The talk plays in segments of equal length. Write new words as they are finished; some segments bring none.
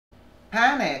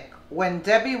Panic when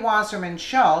Debbie Wasserman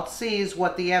Schultz sees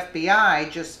what the FBI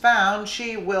just found,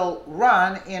 she will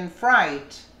run in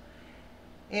fright.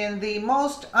 In the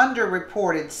most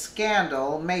underreported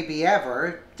scandal, maybe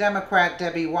ever, Democrat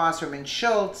Debbie Wasserman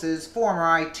Schultz's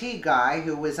former IT guy,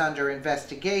 who was under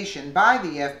investigation by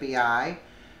the FBI,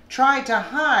 tried to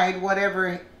hide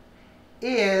whatever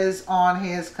is on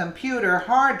his computer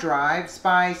hard drives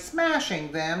by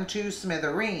smashing them to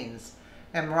smithereens.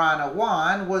 Imran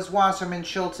Awan was Wasserman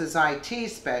Schultz's IT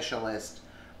specialist.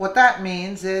 What that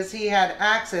means is he had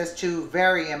access to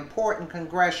very important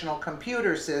congressional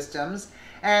computer systems,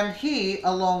 and he,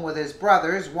 along with his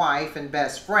brothers, wife, and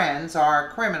best friends, are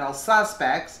criminal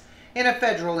suspects in a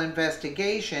federal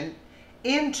investigation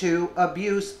into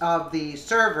abuse of the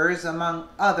servers, among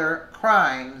other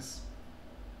crimes.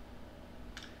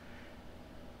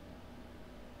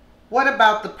 What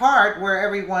about the part where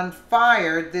everyone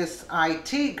fired this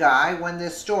IT guy when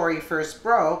this story first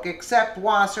broke, except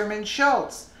Wasserman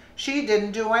Schultz? She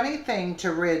didn't do anything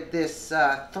to rid this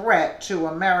threat to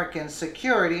American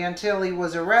security until he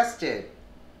was arrested.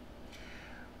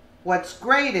 What's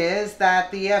great is that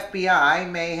the FBI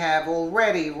may have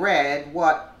already read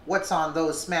what's on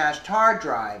those smashed hard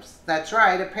drives. That's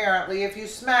right, apparently if you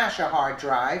smash a hard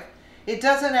drive, it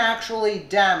doesn't actually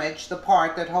damage the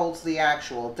part that holds the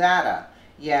actual data.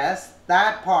 Yes,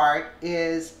 that part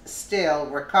is still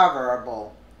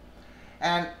recoverable.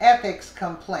 An ethics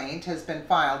complaint has been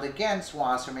filed against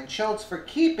Wasserman Schultz for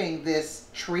keeping this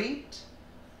treat.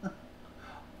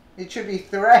 It should be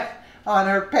threat on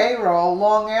her payroll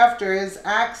long after his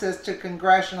access to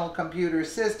congressional computer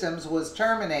systems was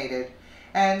terminated.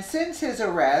 And since his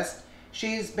arrest,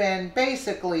 she's been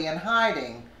basically in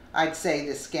hiding. I'd say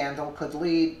this scandal could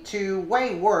lead to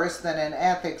way worse than an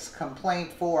ethics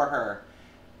complaint for her.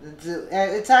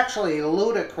 It's actually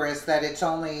ludicrous that it's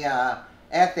only an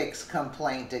ethics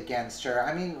complaint against her.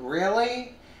 I mean,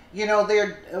 really? You know,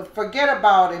 forget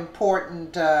about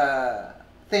important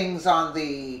things on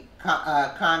the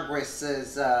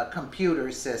Congress's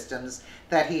computer systems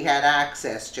that he had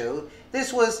access to.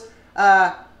 This was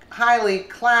highly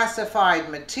classified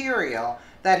material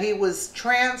that he was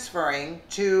transferring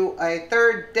to a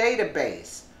third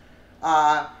database.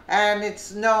 And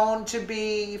it's known to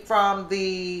be from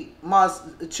the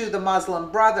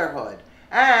Muslim Brotherhood.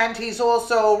 And he's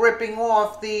also ripping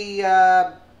off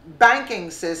the banking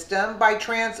system by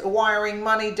wiring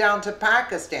money down to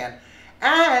Pakistan.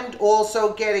 And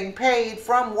also getting paid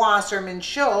from Wasserman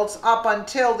Schultz up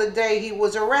until the day he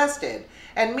was arrested.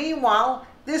 And meanwhile,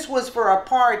 this was for a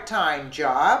part-time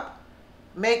job,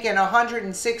 making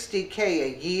 $160K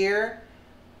a year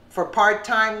for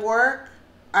part-time work.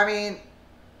 I mean,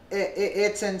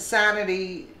 it's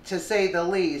insanity to say the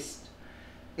least.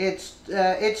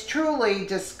 It's truly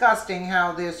disgusting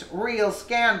how this real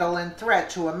scandal and threat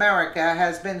to America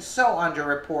has been so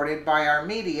underreported by our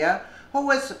media, who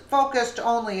was focused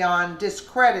only on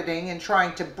discrediting and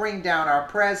trying to bring down our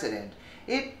president.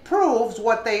 It proves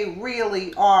what they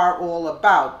really are all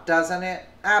about, doesn't it?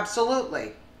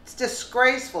 Absolutely. It's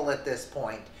disgraceful at this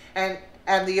point. And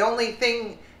the only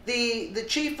thing, the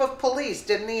chief of police,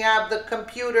 didn't he have the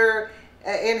computer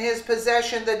in his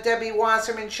possession that Debbie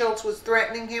Wasserman Schultz was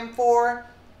threatening him for?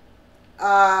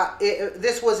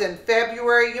 This was in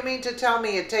February. You mean to tell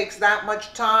me it takes that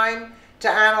much time to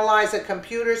analyze a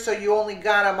computer so you only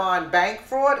got him on bank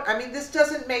fraud? I mean, this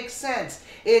doesn't make sense.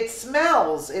 It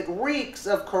smells, it reeks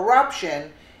of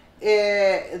corruption,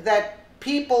 that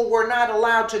people were not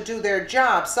allowed to do their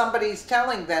job. Somebody's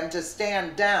telling them to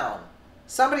stand down.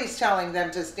 Somebody's telling them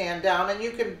to stand down, and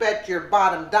you can bet your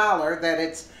bottom dollar that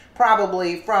it's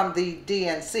probably from the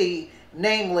DNC,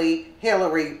 namely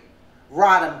Hillary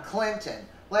Rodham Clinton.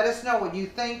 Let us know what you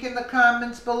think in the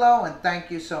comments below, and thank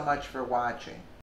you so much for watching.